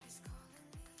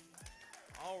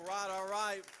All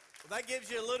right. Well, that gives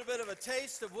you a little bit of a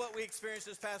taste of what we experienced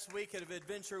this past week at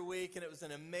Adventure Week, and it was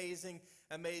an amazing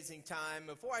time.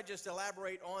 Before I just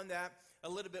elaborate on that a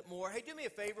little bit more, hey, do me a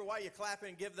favor while you're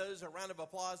clapping, give those a round of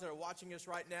applause that are watching us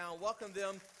right now. Welcome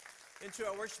them into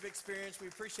our worship experience. We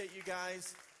appreciate you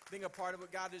guys being a part of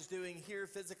what God is doing here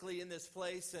physically in this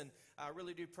place, and I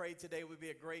really do pray today would be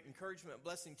a great encouragement and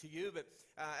blessing to you. But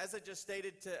as I just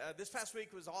stated, this past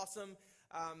week was awesome.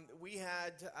 We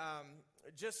had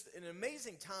just an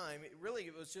amazing time.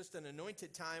 It was just an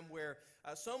anointed time where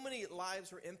so many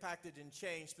lives were impacted and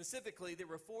changed. Specifically, there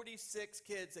were 46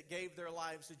 kids that gave their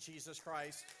lives to Jesus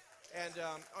Christ. And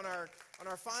on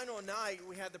our final night,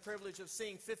 we had the privilege of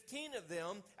seeing 15 of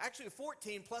them, actually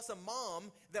 14 plus a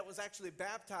mom that was actually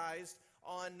baptized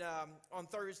on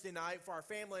Thursday night for our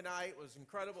family night. It was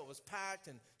incredible. It was packed.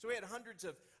 And so we had hundreds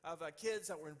of kids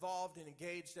that were involved and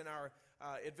engaged in our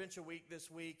Adventure Week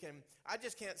this week. And I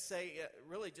just can't say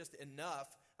really just enough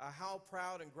how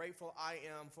proud and grateful I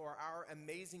am for our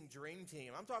amazing dream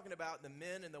team. I'm talking about the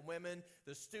men and the women,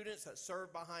 the students that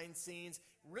serve behind scenes,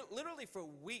 literally for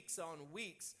weeks on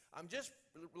weeks. I'm just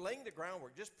laying the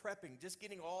groundwork, just prepping, just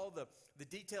getting all the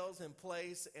details in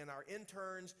place. And our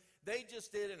interns, they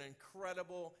just did an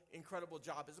incredible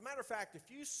job. As a matter of fact, if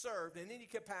you served in any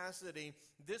capacity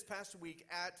this past week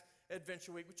at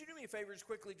Adventure Week, would you do me a favor, just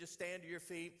quickly just stand to your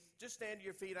feet? Just stand to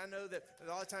your feet. I know that a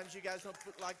lot of times you guys don't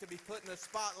like to be put in the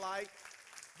spotlight,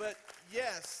 but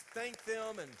yes, thank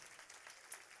them and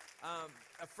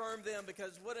affirm them,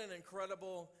 because what an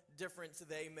incredible difference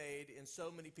they made in so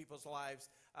many people's lives.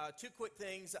 Two quick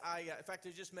things. In fact, I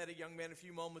just met a young man a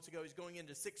few moments ago. He's going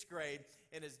into 6th grade,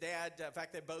 and his dad, in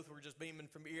fact, they both were just beaming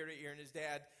from ear to ear, and his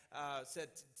dad said,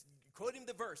 quote him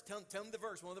the verse. Tell him the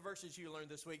verse. One of the verses you learned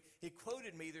this week. He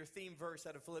quoted me their theme verse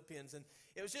out of Philippians, and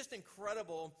it was just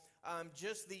incredible,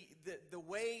 just the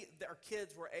way that our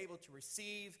kids were able to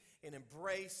receive and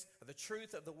embrace the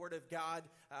truth of the Word of God.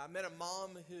 I met a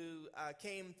mom who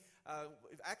came,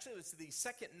 actually it was the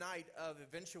second night of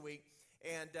Adventure Week,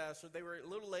 and so they were a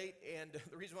little late, and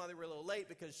the reason why they were a little late,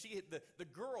 because the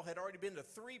girl had already been to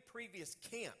 3 previous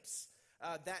camps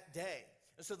that day.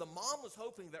 And so the mom was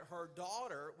hoping that her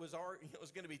daughter was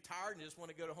going to be tired and just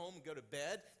want to go to home and go to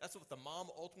bed. That's what the mom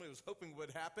ultimately was hoping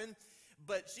would happen.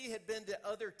 But she had been to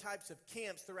other types of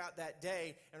camps throughout that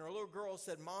day, and her little girl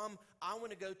said, "Mom, I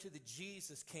want to go to the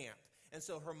Jesus camp." And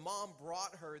so her mom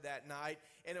brought her that night,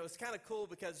 and it was kind of cool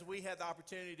because we had the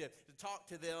opportunity to talk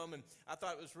to them, and I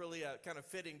thought it was really kind of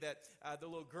fitting that the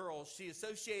little girl, she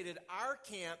associated our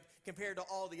camp compared to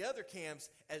all the other camps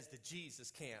as the Jesus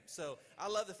camp. So I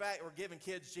love the fact that we're giving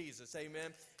kids Jesus,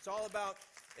 amen. It's all about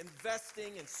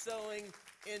investing and sowing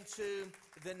into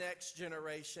the next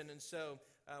generation. And so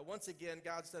once again,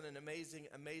 God's done an amazing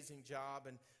job,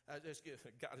 and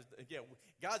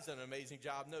God's done an amazing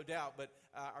job, no doubt, but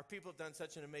our people have done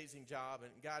such an amazing job,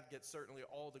 and God gets certainly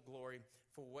all the glory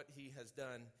for what he has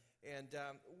done. And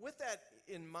with that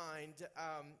in mind,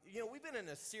 we've been in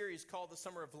a series called The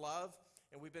Summer of Love,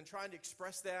 and we've been trying to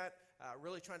express that,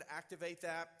 really trying to activate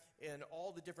that in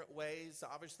all the different ways,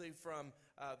 obviously from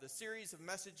the series of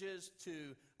messages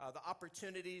to the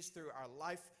opportunities through our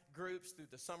life groups, through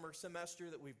the summer semester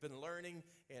that we've been learning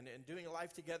and doing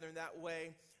life together in that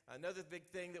way. Another big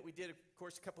thing that we did, of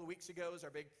course, a couple of weeks ago is our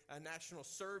big National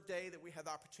Serve Day that we had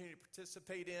the opportunity to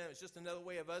participate in. It's just another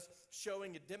way of us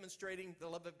showing and demonstrating the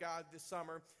love of God this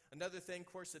summer. Another thing, of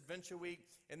course, Adventure Week.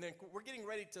 And then we're getting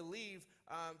ready to leave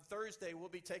Thursday. We'll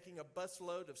be taking a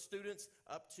busload of students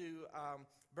up to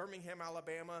Birmingham,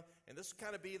 Alabama. And this will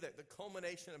kind of be the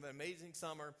culmination of an amazing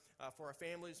summer for our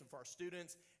families and for our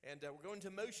students. And we're going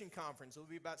to Motion Conference. It will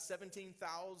be about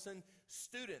 17,000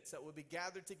 students that will be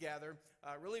gathered together,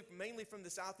 really mainly from the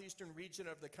southeastern region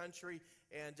of the country.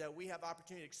 And we have the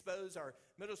opportunity to expose our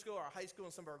middle school, our high school,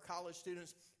 and some of our college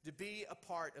students to be a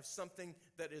part of something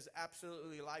that is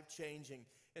absolutely life-changing.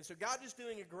 And so God is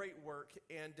doing a great work,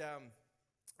 and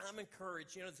I'm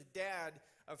encouraged. As a dad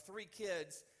of 3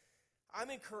 kids, I'm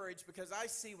encouraged because I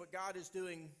see what God is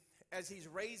doing as he's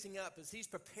raising up, as he's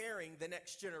preparing the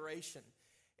next generation.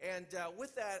 And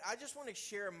with that, I just want to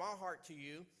share my heart to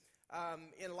you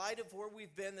in light of where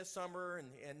we've been this summer.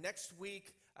 And next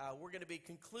week, we're going to be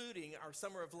concluding our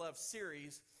Summer of Love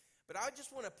series. But I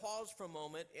just want to pause for a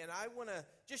moment, and I want to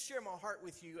just share my heart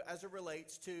with you as it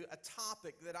relates to a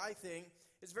topic that I think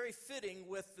is very fitting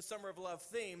with the Summer of Love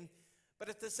theme. But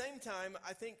at the same time,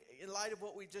 I think in light of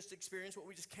what we just experienced, what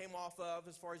we just came off of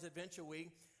as far as Adventure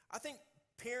Week, I think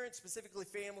parents, specifically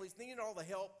families, need all the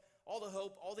help, all the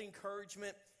hope, all the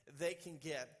encouragement they can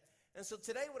get. And so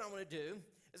today what I want to do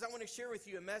is I want to share with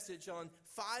you a message on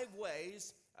 5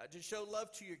 ways to show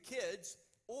love to your kids,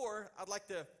 Or I'd like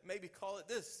to maybe call it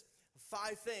this: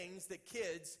 5 things that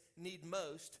kids need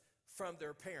most from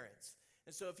their parents.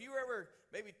 And so if you were ever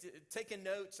maybe taking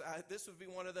notes, this would be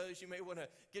one of those. You may want to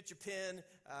get your pen,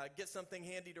 get something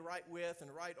handy to write with and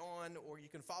write on, or you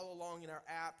can follow along in our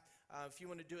app if you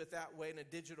want to do it that way in a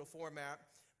digital format.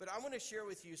 But I want to share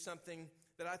with you something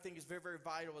that I think is very, very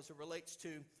vital as it relates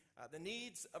to the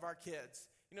needs of our kids.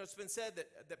 You know, it's been said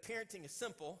that parenting is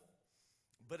simple,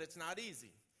 but it's not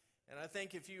easy. And I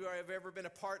think if you have ever been a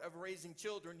part of raising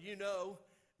children, you know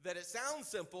that it sounds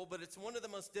simple, but it's one of the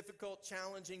most difficult,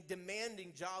 challenging,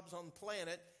 demanding jobs on the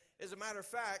planet. As a matter of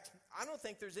fact, I don't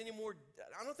think there's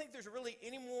really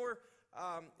any more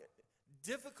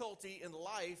difficulty in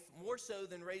life, more so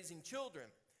than raising children.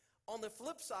 On the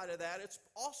flip side of that, it's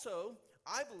also,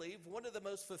 I believe, one of the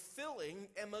most fulfilling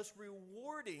and most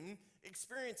rewarding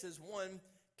experiences one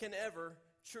can ever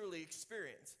truly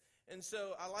experience. And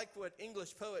so I like what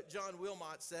English poet John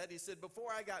Wilmot said. He said,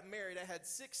 "Before I got married, I had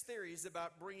 6 theories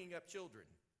about bringing up children.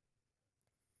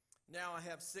 Now I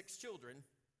have 6 children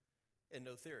and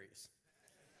no theories."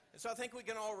 And so I think we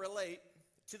can all relate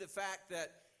to the fact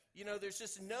that, you know, there's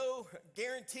just no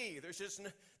guarantee. There's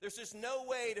just no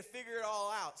way to figure it all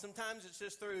out. Sometimes it's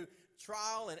just through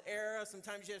trial and error.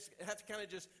 Sometimes you just have to kind of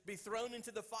just be thrown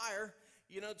into the fire,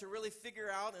 you know, to really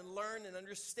figure out and learn and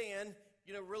understand,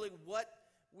 you know, really what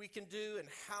we can do and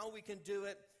how we can do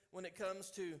it when it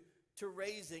comes to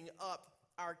raising up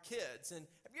our kids. And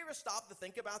have you ever stopped to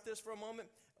think about this for a moment?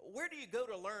 Where do you go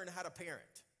to learn how to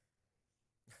parent?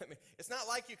 I mean, it's not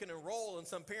like you can enroll in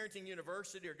some parenting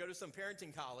university or go to some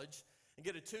parenting college and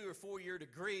get a 2 or 4 year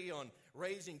degree on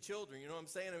raising children. You know what I'm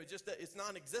saying? I mean, it's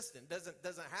non-existent.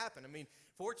 Doesn't happen. I mean,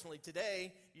 fortunately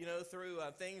today, you know, through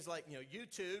things like, you know,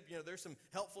 YouTube, you know, there's some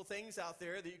helpful things out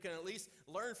there that you can at least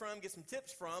learn from, get some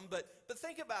tips from. But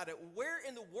think about it. Where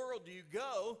in the world do you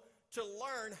go to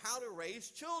learn how to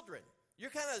raise children? You're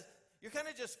kind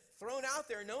of just thrown out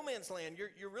there in no man's land.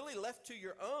 You're really left to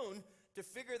your own to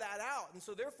figure that out. And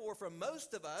so therefore, for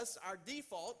most of us, our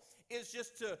default is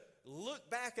just to look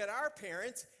back at our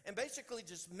parents and basically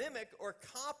just mimic or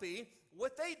copy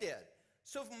what they did.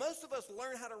 So if most of us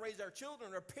learn how to raise our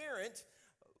children or parent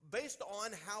based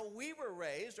on how we were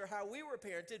raised or how we were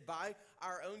parented by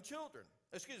our own children,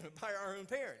 by our own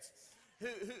parents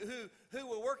who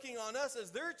were working on us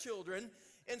as their children.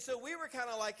 And so we were kind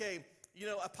of like a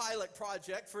pilot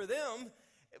project for them.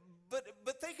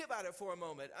 But think about it for a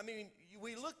moment. I mean,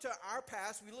 we look to our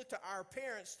past, we look to our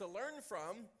parents to learn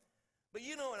from, but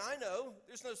you know and I know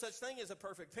there's no such thing as a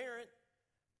perfect parent.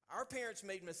 Our parents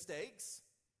made mistakes.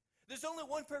 There's only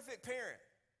one perfect parent,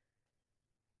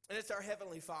 and it's our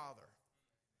Heavenly Father.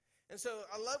 And so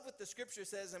I love what the scripture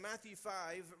says in Matthew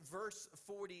 5, verse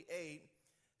 48.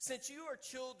 "Since you are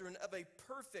children of a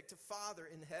perfect Father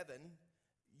in heaven,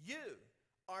 you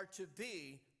are to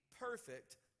be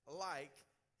perfect like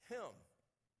Him."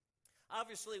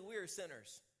 Obviously, we are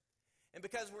sinners. And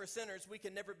because we're sinners, we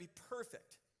can never be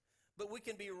perfect. But we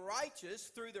can be righteous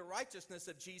through the righteousness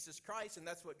of Jesus Christ, and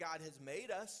that's what God has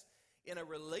made us in a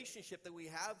relationship that we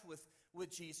have with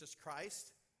Jesus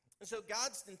Christ. And so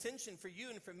God's intention for you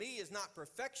and for me is not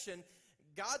perfection.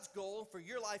 God's goal for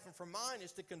your life and for mine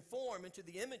is to conform into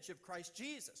the image of Christ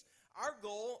Jesus. Our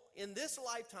goal in this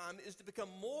lifetime is to become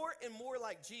more and more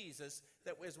like Jesus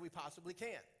as we possibly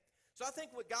can. So I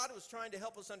think what God was trying to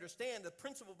help us understand, the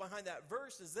principle behind that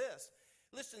verse is this.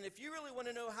 Listen, if you really want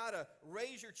to know how to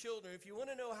raise your children, if you want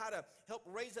to know how to help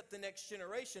raise up the next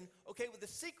generation, okay, well, the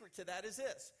secret to that is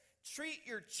this. Treat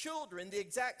your children the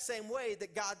exact same way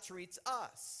that God treats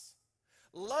us.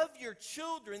 Love your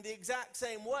children the exact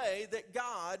same way that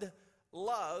God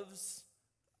loves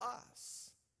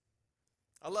us.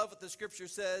 I love what the scripture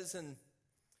says in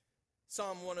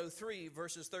Psalm 103,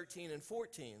 verses 13 and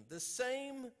 14. "The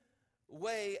same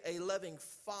way a loving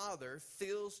father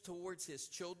feels towards his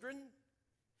children,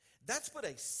 that's but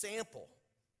a sample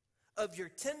of your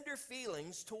tender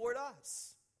feelings toward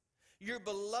us, your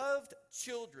beloved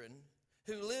children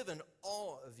who live in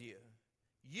awe of you.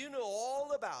 You know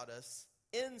all about us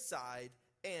inside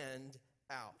and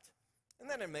out." Isn't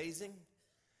that amazing?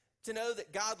 To know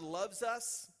that God loves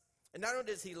us, and not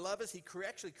only does He love us, He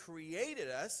actually created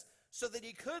us so that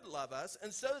He could love us,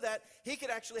 and so that He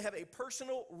could actually have a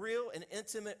personal, real, and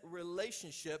intimate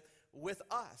relationship with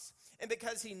us. And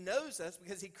because He knows us,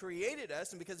 because He created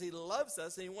us, and because He loves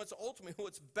us, and He wants ultimately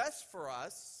what's best for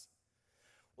us,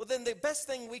 well, then the best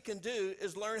thing we can do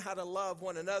is learn how to love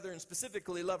one another, and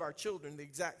specifically love our children the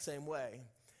exact same way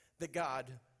that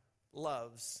God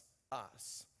loves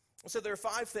us. So there are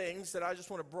 5 things that I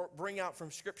just want to bring out from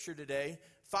Scripture today.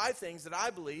 5 things that I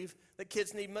believe that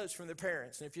kids need most from their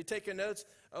parents. And if you're taking notes,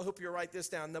 I hope you'll write this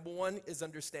down. Number 1 is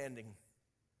understanding.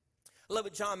 I love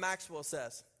what John Maxwell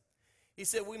says. He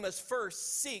said, we must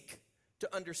first seek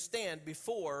to understand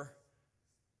before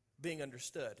being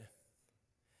understood.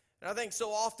 And I think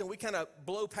so often we kind of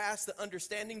blow past the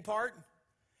understanding part,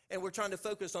 and we're trying to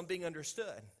focus on being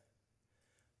understood.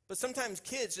 But sometimes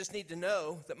kids just need to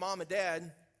know that mom and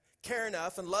dad care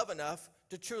enough and love enough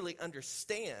to truly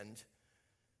understand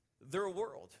their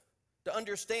world, to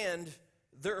understand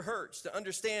their hurts, to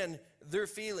understand their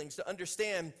feelings, to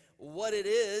understand what it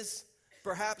is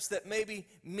perhaps that maybe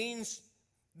means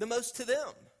the most to them.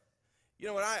 You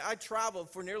know, when I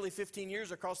traveled for nearly 15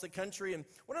 years across the country, and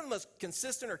one of the most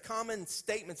consistent or common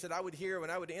statements that I would hear when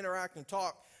I would interact and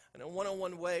talk in a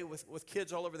one-on-one way with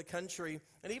kids all over the country,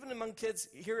 and even among kids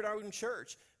here at our own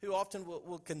church, who often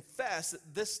will confess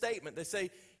this statement. They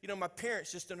say, you know, my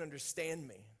parents just don't understand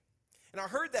me. And I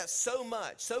heard that so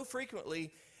much, so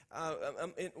frequently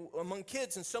among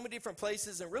kids in so many different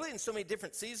places, and really in so many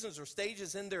different seasons or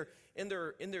stages in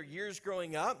their years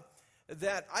growing up,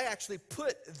 that I actually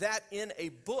put that in a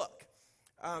book.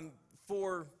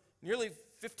 For nearly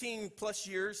 15 plus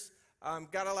years,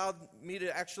 God allowed me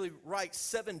to actually write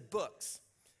 7 books.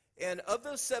 And of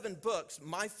those 7 books,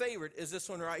 my favorite is this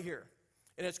one right here.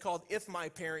 And it's called If My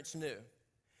Parents Knew.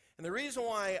 And the reason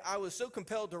why I was so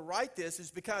compelled to write this is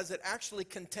because it actually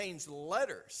contains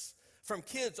letters from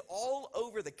kids all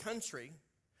over the country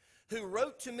who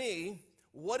wrote to me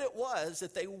what it was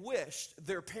that they wished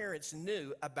their parents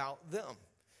knew about them.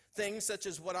 Things such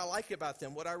as what I like about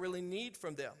them, what I really need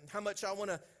from them, how much I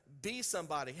want to be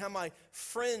somebody, how my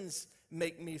friends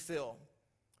make me feel,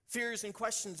 fears and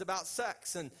questions about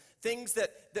sex, and things that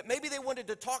maybe they wanted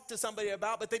to talk to somebody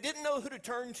about, but they didn't know who to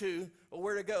turn to or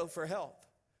where to go for help.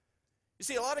 You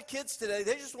see, a lot of kids today,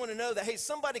 they just want to know that, hey,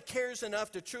 somebody cares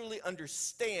enough to truly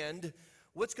understand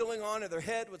what's going on in their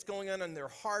head, what's going on in their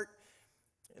heart,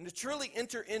 and to truly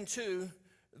enter into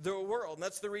their world. And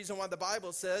that's the reason why the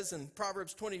Bible says in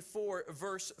Proverbs 24,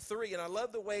 verse 3, and I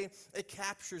love the way it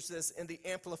captures this in the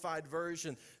Amplified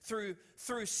Version. Through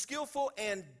skillful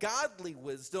and godly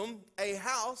wisdom, a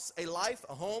house, a life,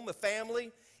 a home, a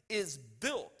family is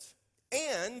built.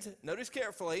 And, notice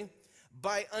carefully,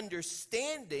 by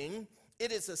understanding,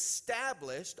 it is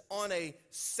established on a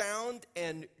sound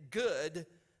and good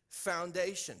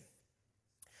foundation.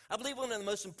 I believe one of the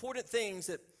most important things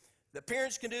that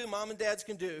parents can do, mom and dads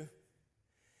can do,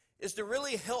 is to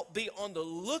really help be on the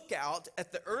lookout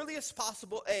at the earliest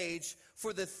possible age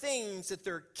for the things that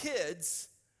their kids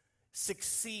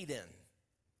succeed in.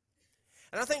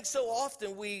 And I think so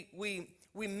often we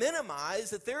minimize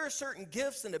that there are certain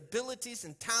gifts and abilities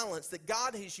and talents that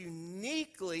God has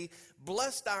uniquely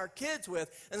blessed our kids with.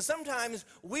 And sometimes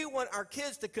we want our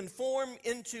kids to conform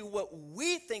into what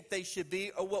we think they should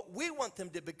be or what we want them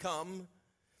to become.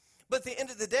 But at the end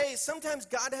of the day, sometimes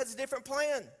God has a different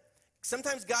plan.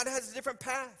 Sometimes God has a different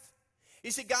path.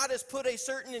 You see, God has put a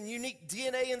certain and unique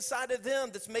DNA inside of them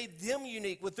that's made them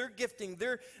unique with their gifting,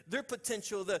 their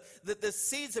potential, the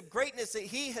seeds of greatness that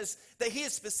He has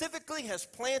specifically has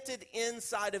planted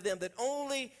inside of them that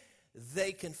only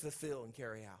they can fulfill and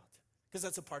carry out. Because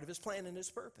that's a part of His plan and His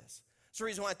purpose. It's the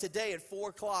reason why today at 4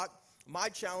 o'clock, my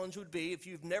challenge would be, if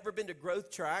you've never been to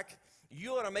Growth Track,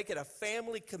 you ought to make it a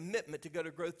family commitment to go to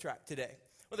Growth Track today.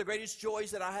 One of the greatest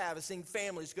joys that I have is seeing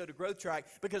families go to Growth Track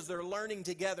because they're learning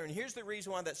together. And here's the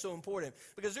reason why that's so important.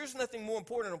 Because there's nothing more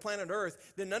important on planet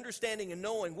Earth than understanding and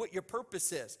knowing what your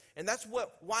purpose is. And that's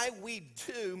why we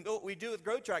do what we do with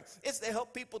Growth Track. It's to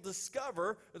help people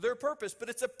discover their purpose. But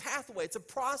it's a pathway. It's a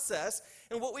process.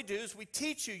 And what we do is we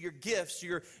teach you your gifts,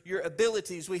 your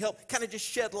abilities. We help kind of just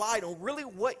shed light on really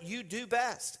what you do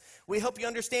best. We help you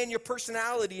understand your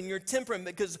personality and your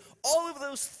temperament, because all of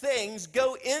those things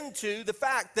go into the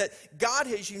fact that God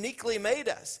has uniquely made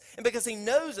us. And because He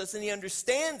knows us and He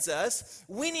understands us,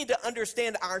 we need to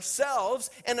understand ourselves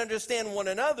and understand one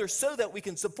another so that we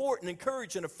can support and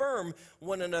encourage and affirm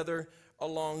one another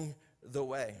along the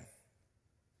way.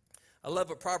 I love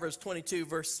what Proverbs 22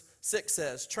 verse 6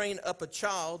 says, train up a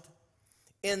child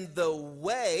in the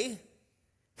way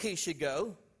he should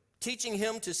go, teaching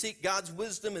him to seek God's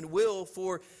wisdom and will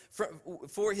for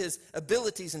his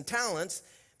abilities and talents.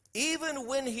 Even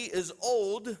when he is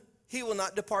old, he will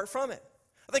not depart from it.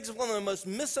 I think it's one of the most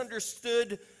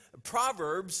misunderstood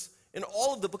proverbs in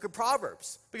all of the book of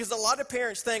Proverbs. Because a lot of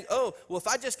parents think, oh, well, if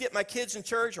I just get my kids in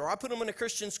church or I put them in a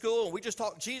Christian school and we just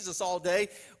talk Jesus all day,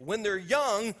 when they're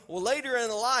young, well, later in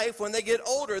life, when they get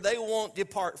older, they won't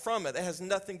depart from it. That has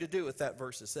nothing to do with that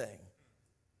verse is saying.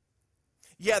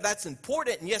 Yeah, that's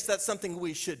important, and yes, that's something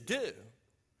we should do.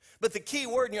 But the key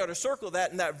word, and you ought to circle that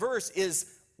in that verse, is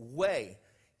way.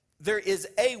 There is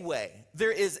a way.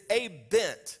 There is a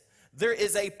bent. There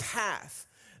is a path.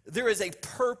 There is a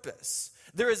purpose.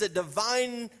 There is a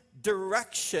divine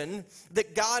direction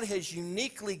that God has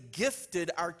uniquely gifted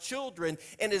our children,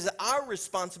 and it is our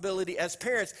responsibility as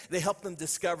parents to help them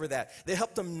discover that. They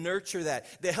help them nurture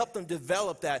that. They help them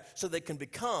develop that so they can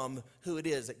become who it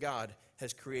is that God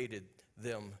has created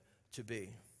them to be.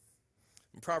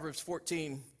 In Proverbs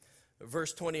 14,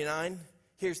 verse 29,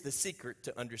 here's the secret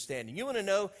to understanding. You want to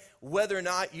know whether or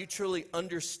not you truly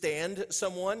understand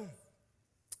someone?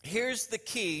 Here's the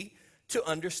key to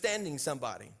understanding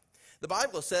somebody. The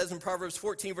Bible says in Proverbs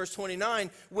 14, verse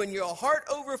 29, when your heart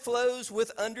overflows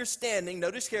with understanding,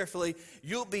 notice carefully,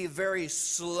 you'll be very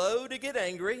slow to get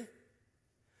angry.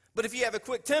 But if you have a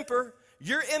quick temper,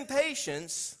 your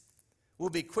impatience will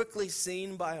be quickly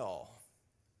seen by all.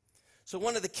 So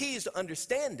one of the keys to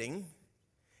understanding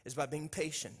is by being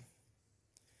patient.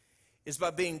 It's by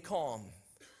being calm.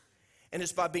 And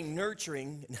it's by being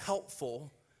nurturing and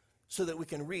helpful so that we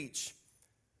can reach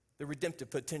the redemptive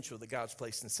potential that God's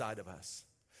placed inside of us.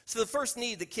 So the first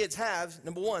need that kids have,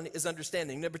 number one, is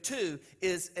understanding. Number two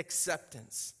is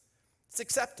acceptance. It's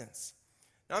acceptance.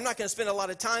 Now, I'm not going to spend a lot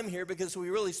of time here because we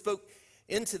really spoke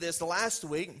into this last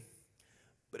week.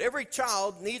 But every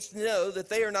child needs to know that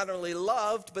they are not only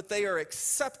loved, but they are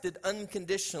accepted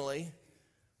unconditionally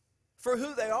for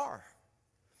who they are.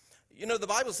 You know, the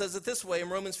Bible says it this way in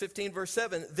Romans 15, verse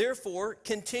 7, therefore,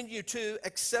 continue to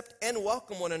accept and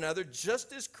welcome one another,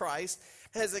 just as Christ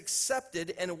has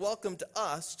accepted and welcomed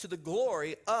us to the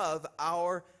glory of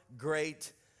our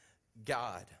great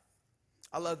God.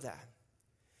 I love that.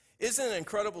 Isn't it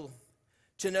incredible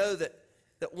to know that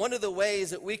one of the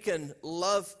ways that we can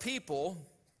love people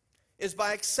is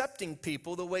by accepting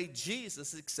people the way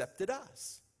Jesus accepted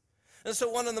us? And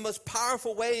so one of the most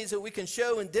powerful ways that we can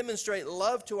show and demonstrate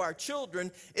love to our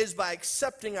children is by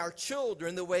accepting our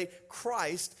children the way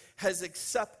Christ has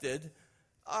accepted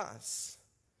us.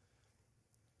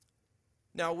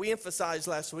 Now, we emphasized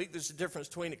last week there's a difference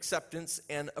between acceptance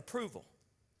and approval.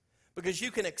 Because you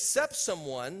can accept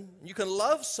someone, you can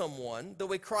love someone the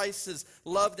way Christ has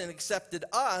loved and accepted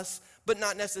us, but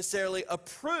not necessarily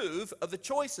approve of the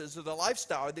choices or the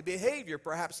lifestyle or the behavior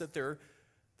perhaps that they're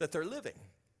living.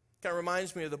 Kind of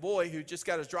reminds me of the boy who just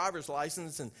got his driver's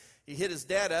license, and he hit his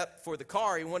dad up for the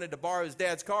car. He wanted to borrow his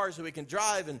dad's car so he can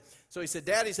drive. And so he said,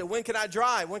 Dad, he said, when can I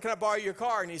drive? When can I borrow your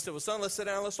car? And he said, well, son, let's sit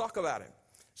down and let's talk about it.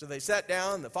 So they sat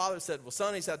down, and the father said, well,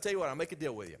 son, he said, I'll tell you what, I'll make a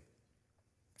deal with you.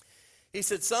 He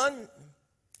said, son,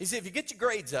 he said, if you get your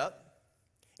grades up,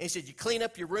 and he said, you clean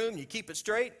up your room, you keep it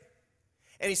straight,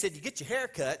 and he said, you get your hair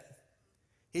cut,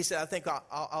 he said, I think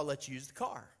I'll let you use the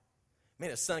car.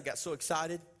 Man, his son got so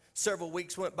excited. Several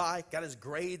weeks went by, got his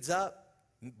grades up,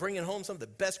 bringing home some of the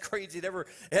best grades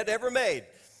had ever made.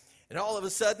 And all of a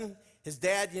sudden, his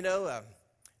dad, he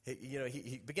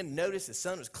began to notice his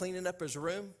son was cleaning up his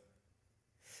room.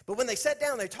 But when they sat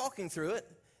down, they're talking through it.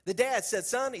 The dad said,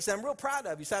 son, he said, I'm real proud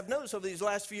of you. He said, I've noticed over these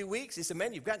last few weeks, he said,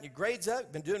 man, you've gotten your grades up,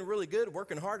 you've been doing really good,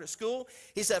 working hard at school.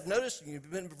 He said, I've noticed you've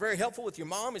been very helpful with your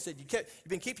mom. He said, you've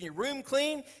been keeping your room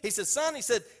clean. He said, son, he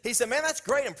said, man, that's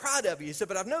great, I'm proud of you. He said,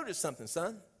 but I've noticed something,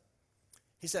 son.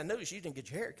 He said, I noticed you didn't get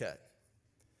your hair cut.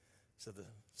 So the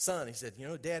son, he said,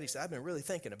 Dad, he said, I've been really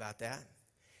thinking about that.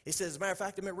 He said, as a matter of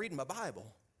fact, I've been reading my Bible.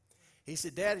 He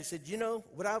said, Dad, he said, you know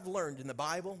what I've learned in the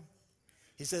Bible?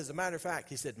 He said, as a matter of fact,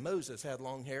 he said, Moses had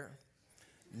long hair.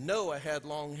 Noah had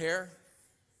long hair.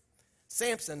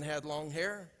 Samson had long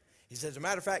hair. He said, as a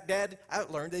matter of fact, Dad, I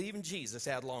learned that even Jesus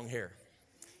had long hair.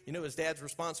 You know what his dad's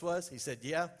response was? He said,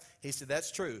 yeah. He said,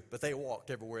 that's true, but they walked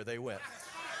everywhere they went.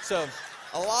 So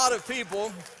a lot of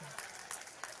people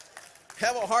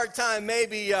have a hard time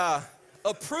maybe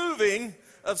approving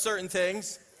of certain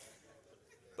things.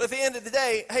 But at the end of the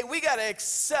day, hey, we got to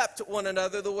accept one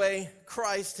another the way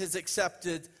Christ has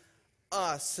accepted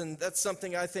us. And that's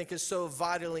something I think is so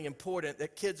vitally important,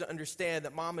 that kids understand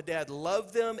that mom and dad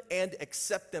love them and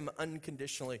accept them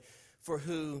unconditionally for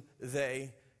who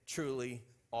they truly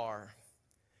are.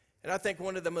 And I think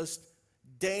one of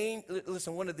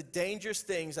the dangerous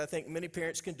things I think many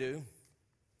parents can do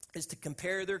is to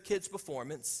compare their kids'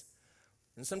 performance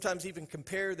and sometimes even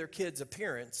compare their kids'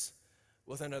 appearance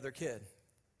with another kid.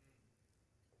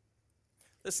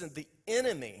 Listen, the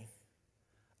enemy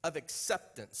of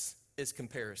acceptance is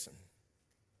comparison.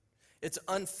 It's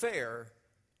unfair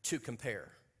to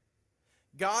compare.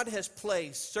 God has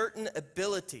placed certain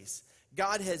abilities.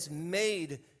 God has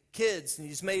made kids, and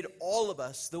He's made all of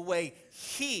us the way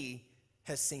He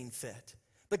has seen fit.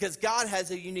 Because God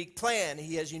has a unique plan.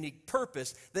 He has unique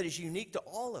purpose that is unique to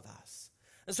all of us.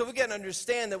 And so we got to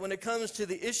understand that when it comes to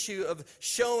the issue of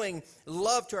showing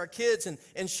love to our kids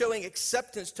and showing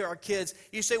acceptance to our kids,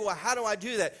 you say, well, how do I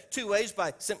do that? 2 ways: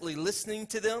 by simply listening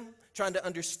to them, trying to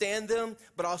understand them,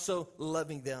 but also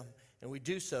loving them. And we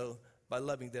do so by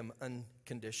loving them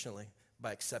unconditionally,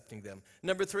 by accepting them.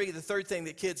 Number 3, the third thing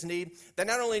that kids need, they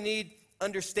not only need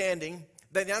understanding,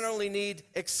 they not only need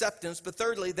acceptance, but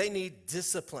thirdly, they need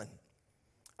discipline.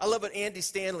 I love what Andy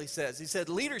Stanley says. He said,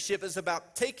 leadership is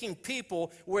about taking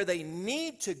people where they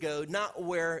need to go, not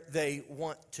where they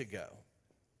want to go.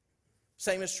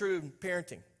 Same is true in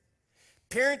parenting.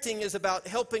 Parenting is about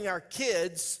helping our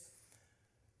kids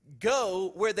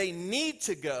go where they need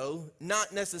to go,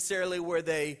 not necessarily where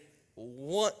they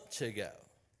want to go.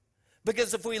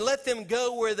 Because if we let them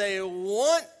go where they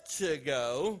want to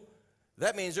go,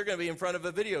 that means they're going to be in front of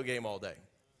a video game all day.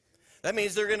 That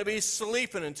means they're going to be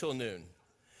sleeping until noon.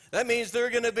 That means they're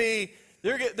going to be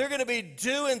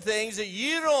doing things that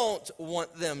you don't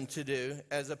want them to do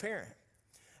as a parent.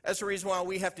 That's the reason why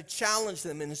we have to challenge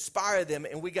them and inspire them,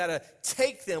 and we got to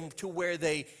take them to where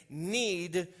they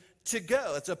need to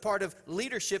go. It's a part of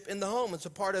leadership in the home. It's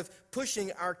a part of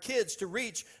pushing our kids to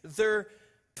reach their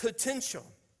potential.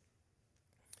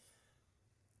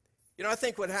 You know, I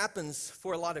think what happens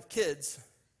for a lot of kids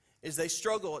is they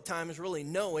struggle at times really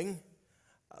knowing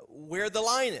where the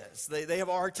line is. They have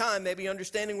a hard time maybe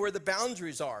understanding where the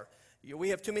boundaries are. We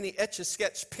have too many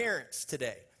Etch-a-Sketch parents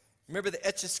today. Remember the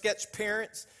Etch-a-Sketch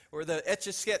parents or the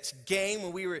Etch-a-Sketch game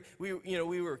when we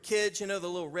were kids, the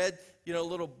little red,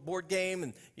 little board game,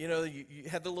 and you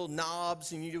had the little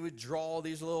knobs and you would draw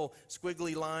these little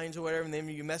squiggly lines or whatever, and then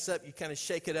when you mess up, you kind of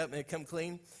shake it up and it come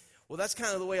clean. Well, that's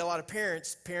kind of the way a lot of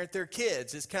parents parent their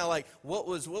kids. It's kind of like what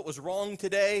was wrong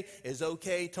today is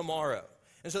okay tomorrow.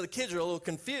 And so the kids are a little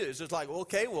confused. It's like,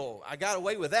 okay, well, I got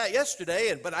away with that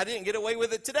yesterday, but I didn't get away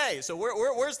with it today. So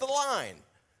where's the line?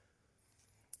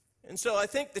 And so I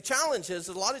think the challenge is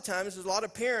a lot of times a lot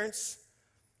of parents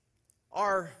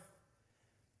are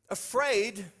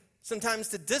afraid sometimes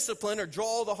to discipline or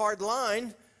draw the hard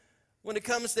line when it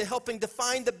comes to helping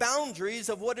define the boundaries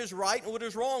of what is right and what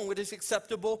is wrong, what is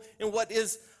acceptable and what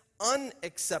is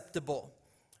unacceptable.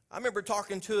 I remember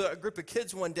talking to a group of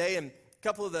kids one day, and a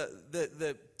couple of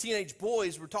the teenage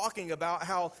boys were talking about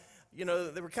how, they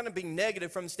were kind of being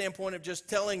negative from the standpoint of just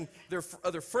telling their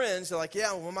other friends. They're like,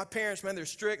 yeah, well, my parents, man, they're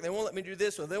strict. They won't let me do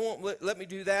this, or they won't let me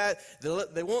do that.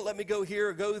 They won't let me go here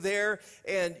or go there.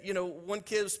 And, one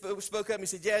kid spoke up and he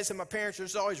said, yeah, he said, my parents are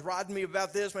just always riding me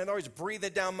about this, man. They're always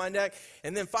breathing down my neck.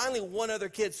 And then finally one other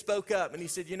kid spoke up and he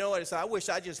said, you know what? He said, I wish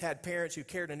I just had parents who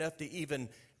cared enough to even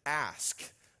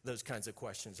ask those kinds of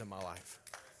questions in my life.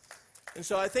 And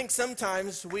so I think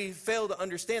sometimes we fail to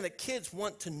understand that kids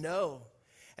want to know.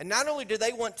 And not only do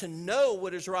they want to know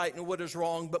what is right and what is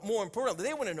wrong, but more importantly,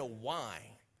 they want to know why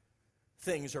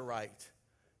things are right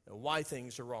and why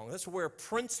things are wrong. That's where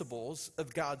principles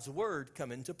of God's word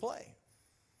come into play.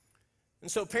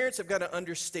 And so parents have got to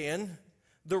understand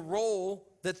the role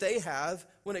that they have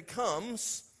when it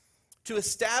comes to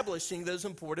establishing those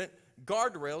important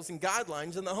guardrails and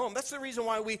guidelines in the home. That's the reason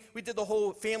why we did the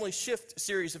whole Family Shift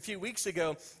series a few weeks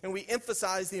ago, and we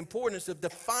emphasized the importance of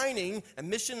defining a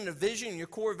mission and a vision and your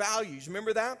core values.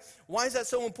 Remember that? Why is that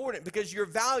so important? Because your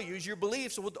values, your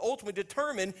beliefs will ultimately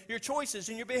determine your choices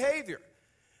and your behavior.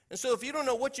 And so if you don't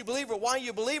know what you believe or why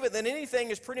you believe it, then anything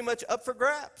is pretty much up for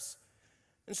grabs.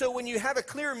 And so when you have a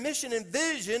clear mission and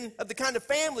vision of the kind of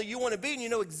family you want to be, and you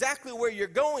know exactly where you're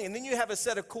going, and then you have a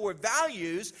set of core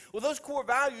values, well, those core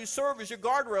values serve as your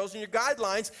guardrails and your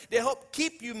guidelines to help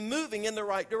keep you moving in the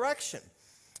right direction.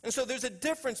 And so there's a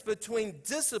difference between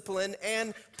discipline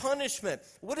and punishment.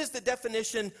 What is the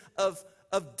definition of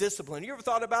discipline? You ever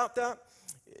thought about that?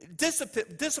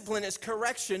 Discipline is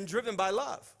correction driven by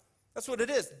love. That's what it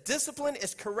is. Discipline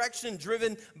is correction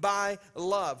driven by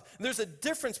love. There's a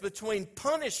difference between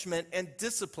punishment and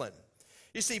discipline.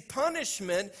 You see,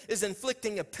 punishment is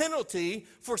inflicting a penalty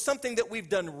for something that we've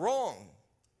done wrong.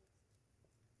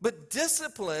 But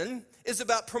discipline is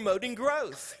about promoting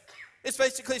growth. It's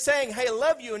basically saying, hey, I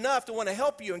love you enough to want to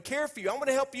help you and care for you. I want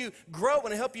to help you grow. I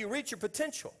want to help you reach your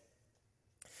potential.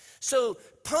 So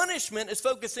punishment is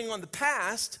focusing on the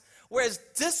past, whereas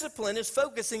discipline is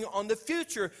focusing on the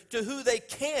future to who they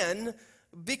can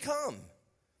become.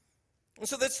 And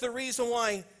so that's the reason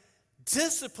why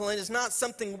discipline is not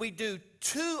something we do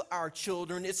to our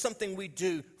children. It's something we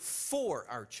do for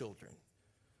our children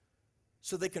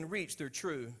so they can reach their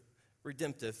true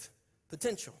redemptive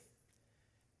potential.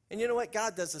 And you know what?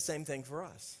 God does the same thing for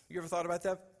us. You ever thought about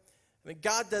that? I mean,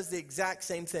 God does the exact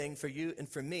same thing for you and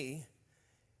for me.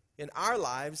 in our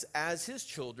lives as his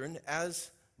children, as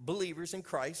believers in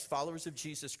Christ, followers of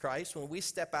Jesus Christ, when we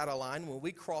step out of line, when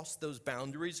we cross those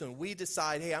boundaries, when we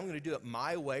decide, hey, I'm going to do it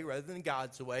my way rather than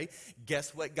God's way,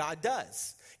 guess what God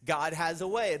does? God has a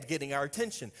way of getting our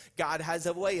attention. God has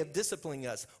a way of disciplining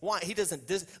us. Why? He doesn't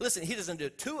do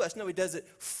it to us. No, he does it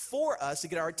for us to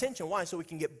get our attention. Why? So we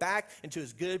can get back into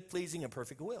his good, pleasing, and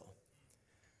perfect will.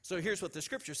 So here's what the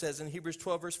scripture says in Hebrews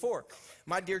 12, verse 4.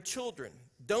 My dear children,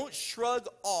 don't shrug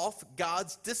off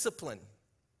God's discipline,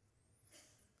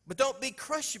 but don't be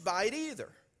crushed by it either.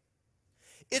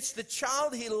 It's the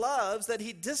child he loves that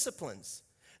he disciplines.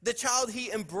 The child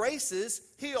he embraces,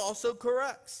 he also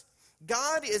corrects.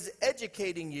 God is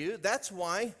educating you. That's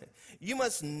why you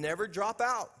must never drop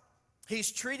out.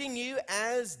 He's treating you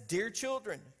as dear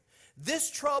children. This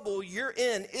trouble you're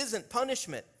in isn't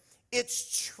punishment.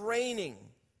 It's training.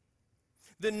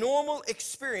 The normal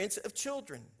experience of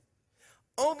children.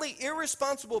 Only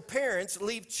irresponsible parents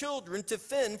leave children to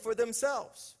fend for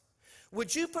themselves.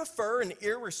 Would you prefer an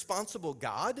irresponsible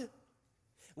God?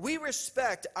 We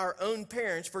respect our own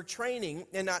parents for training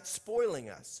and not spoiling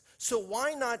us. So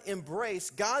why not embrace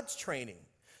God's training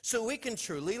so we can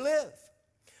truly live?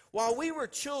 While we were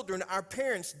children, our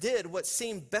parents did what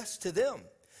seemed best to them.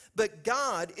 But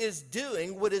God is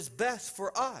doing what is best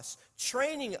for us,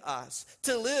 training us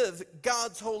to live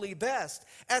God's holy best.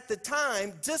 At the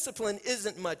time, discipline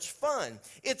isn't much fun.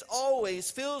 It always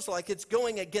feels like it's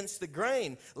going against the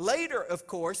grain. Later, of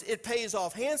course, it pays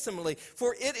off handsomely,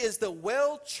 for it is the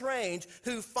well-trained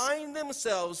who find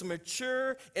themselves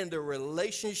mature in their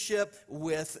relationship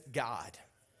with God.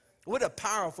 What a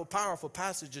powerful, powerful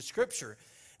passage of Scripture.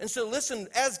 And so listen,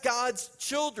 as God's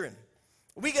children,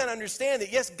 we got to understand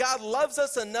that, yes, God loves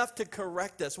us enough to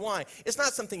correct us. Why? It's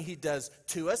not something he does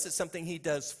to us. It's something he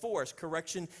does for us.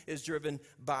 Correction is driven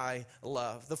by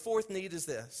love. The fourth need is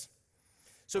this.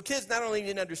 So kids not only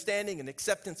need understanding and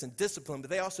acceptance and discipline, but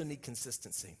they also need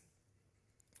consistency.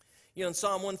 You know, in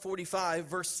Psalm 145,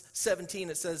 verse 17,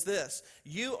 it says this: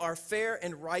 you are fair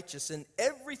and righteous in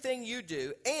everything you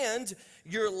do, and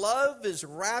your love is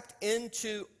wrapped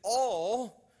into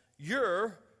all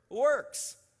your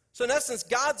works. So in essence,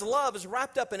 God's love is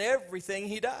wrapped up in everything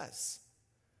he does.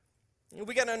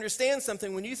 We got to understand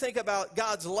something. When you think about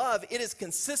God's love, it is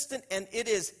consistent and it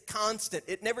is constant.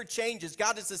 It never changes.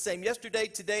 God is the same yesterday,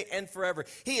 today, and forever.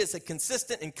 He is a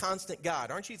consistent and constant God.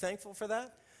 Aren't you thankful for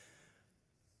that?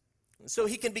 So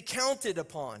he can be counted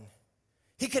upon.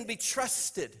 He can be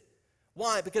trusted.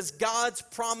 Why? Because God's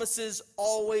promises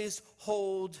always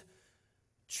hold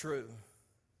true.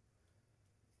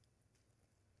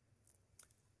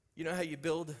 You know how you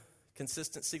build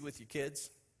consistency with your kids?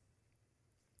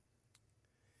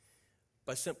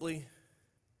 By simply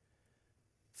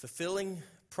fulfilling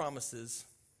promises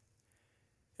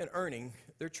and earning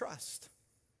their trust.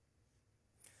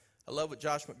 I love what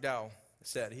Josh McDowell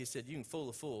said. He said, you can fool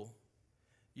a fool,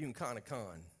 you can con a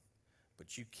con,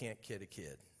 but you can't kid a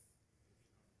kid.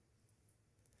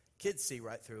 Kids see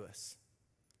right through us.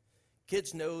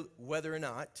 Kids know whether or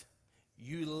not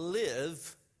you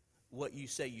live what you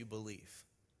say you believe.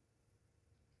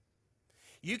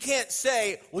 You can't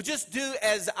say, well, just do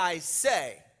as I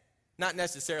say, not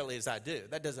necessarily as I do.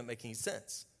 That doesn't make any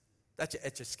sense.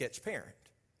 That's a sketch parent.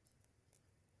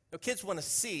 No, kids want to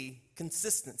see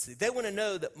consistency. They want to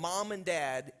know that mom and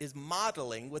dad is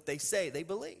modeling what they say they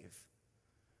believe.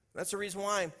 That's the reason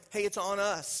why, hey, it's on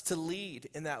us to lead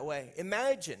in that way.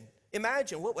 Imagine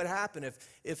what would happen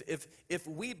if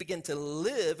we begin to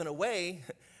live in a way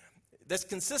that's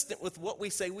consistent with what we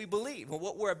say we believe and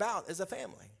what we're about as a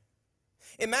family.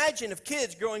 Imagine if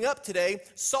kids growing up today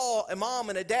saw a mom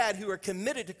and a dad who are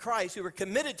committed to Christ, who are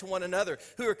committed to one another,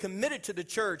 who are committed to the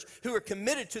church, who are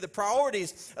committed to the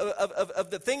priorities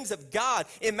of the things of God.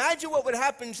 Imagine what would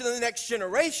happen to the next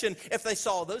generation if they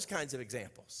saw those kinds of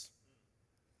examples.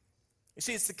 You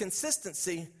see, it's the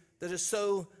consistency that is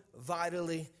so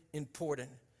vitally important.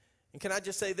 And can I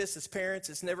just say this as parents?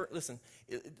 It's never, listen,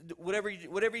 whatever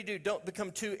you do, don't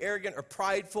become too arrogant or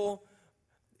prideful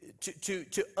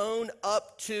to own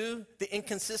up to the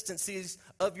inconsistencies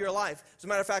of your life. As a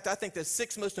matter of fact, I think the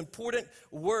 6 most important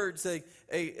words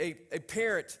a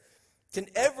parent can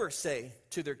ever say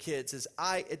to their kids is,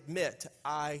 I admit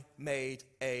I made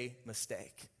a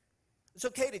mistake. It's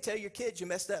okay to tell your kids you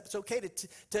messed up. It's okay to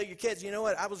tell your kids, you know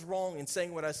what, I was wrong in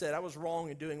saying what I said. I was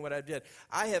wrong in doing what I did.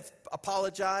 I have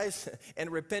apologized and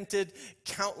repented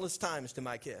countless times to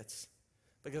my kids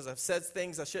because I've said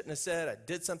things I shouldn't have said. I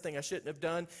did something I shouldn't have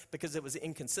done because it was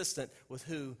inconsistent with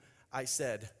who I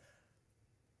said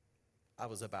I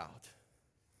was about.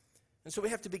 And so we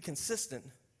have to be consistent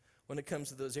when it comes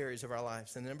to those areas of our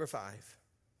lives. And number 5,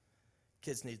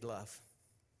 Kids need love.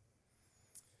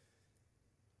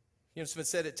 You know, it's been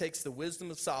said it takes the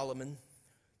wisdom of Solomon,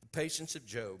 the patience of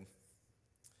Job,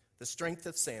 the strength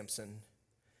of Samson,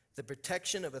 the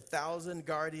protection of 1,000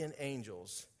 guardian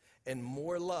angels, and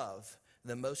more love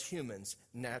than most humans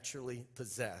naturally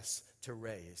possess to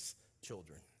raise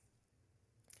children.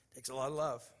 It takes a lot of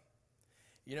love.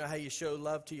 You know how you show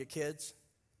love to your kids?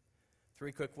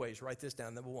 3 quick ways. Write this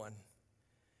down. Number 1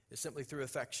 is simply through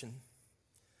affection.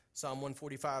 Psalm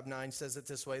 145:9 says it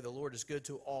this way: the Lord is good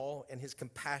to all, and his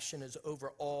compassion is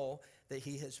over all that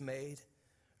he has made.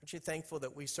 Aren't you thankful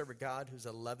that we serve a God who's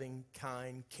a loving,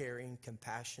 kind, caring,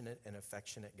 compassionate, and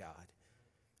affectionate God?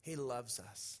 He loves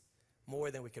us more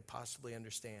than we could possibly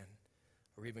understand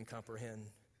or even comprehend.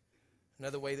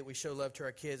 Another way that we show love to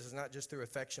our kids is not just through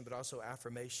affection, but also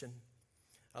affirmation.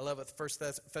 I love what 1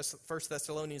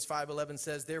 Thessalonians 5:11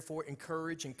 says, therefore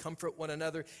encourage and comfort one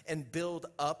another and build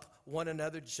up one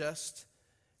another just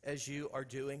as you are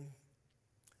doing.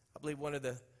 I believe one of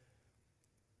the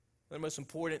most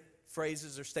important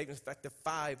phrases or statements, in fact, the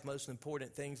 5 most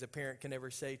important things a parent can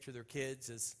ever say to their kids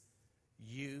is,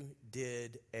 you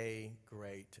did a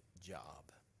great job.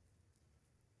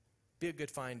 Be a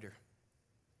good finder.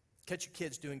 Catch your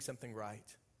kids doing something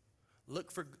right.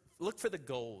 Look for the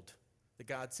gold that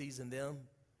God sees in them.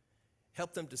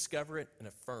 Help them discover it and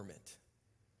affirm it.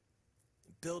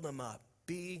 Build them up.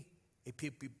 Be a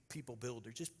people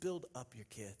builder. Just build up your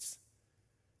kids.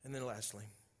 And then lastly,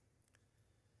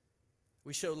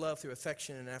 we show love through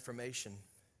affection and affirmation,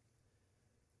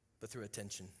 but through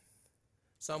attention.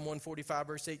 Psalm 145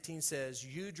 verse 18 says,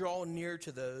 you draw near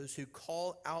to those who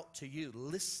call out to you,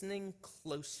 listening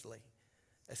closely,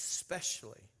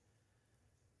 especially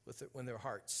when their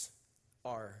hearts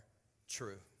are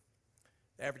true.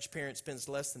 The average parent spends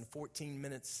less than 14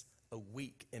 minutes a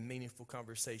week in meaningful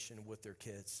conversation with their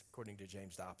kids, according to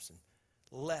James Dobson.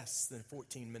 Less than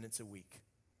 14 minutes a week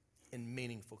in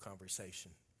meaningful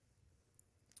conversation.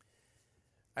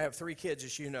 I have 3 kids,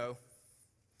 as you know.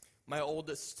 My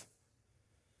oldest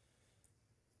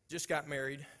just got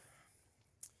married,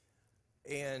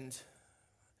 and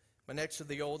my next to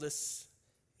the oldest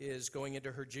is going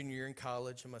into her junior year in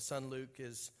college, and my son Luke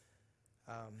is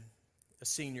a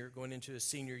senior, going into his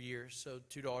senior year, so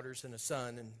 2 daughters and a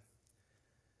son. And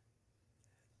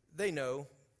they know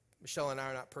Michelle and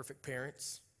I are not perfect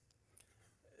parents.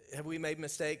 Have we made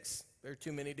mistakes? There are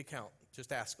too many to count.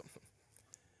 Just ask them.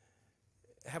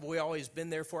 Have we always been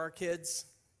there for our kids?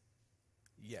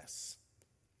 Yes.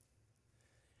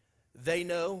 They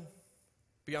know,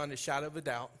 beyond a shadow of a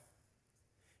doubt,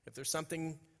 if there's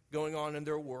something going on in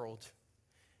their world,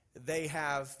 they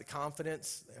have the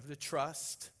confidence, they have the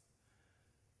trust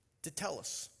to tell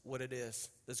us what it is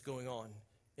that's going on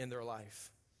in their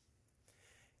life.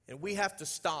 And we have to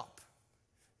stop.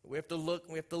 We have to look,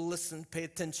 we have to listen, pay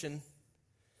attention,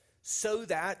 so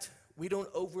that we don't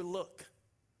overlook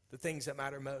the things that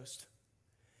matter most.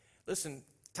 Listen,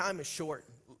 time is short.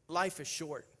 Life is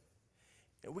short.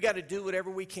 And we got to do whatever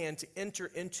we can to enter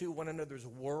into one another's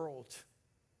world.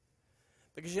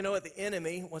 Because you know what? The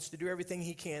enemy wants to do everything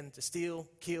he can to steal,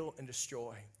 kill, and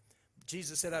destroy.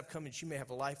 Jesus said, I've come that you may have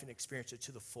a life and experience it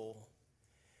to the full.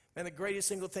 And the greatest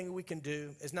single thing we can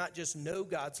do is not just know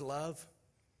God's love,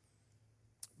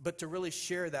 but to really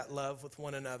share that love with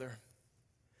one another.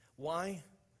 Why?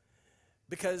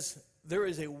 Because there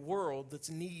is a world that's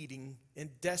needing and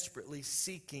desperately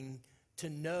seeking to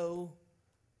know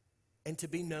and to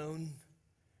be known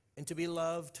and to be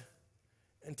loved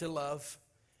and to love.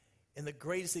 And the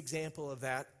greatest example of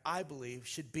that, I believe,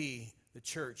 should be the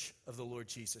church of the Lord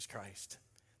Jesus Christ,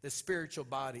 the spiritual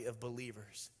body of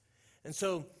believers. And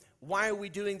so why are we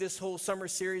doing this whole summer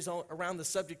series around the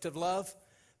subject of love?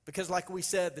 Because like we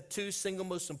said, the 2 single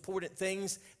most important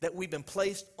things that we've been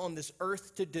placed on this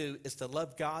earth to do is to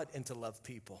love God and to love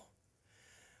people.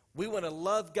 We want to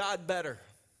love God better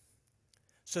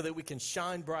so that we can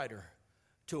shine brighter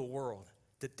to a world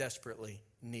that desperately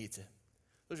needs it.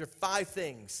 Those are 5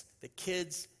 things that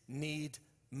kids need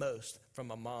most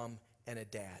from a mom and a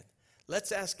dad.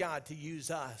 Let's ask God to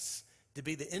use us to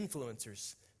be the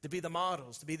influencers, to be the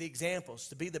models, to be the examples,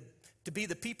 to be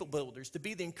the people builders, to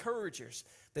be the encouragers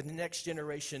that the next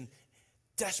generation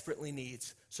desperately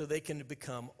needs so they can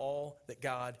become all that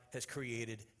God has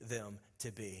created them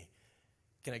to be.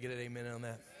 Can I get an amen on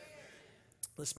that?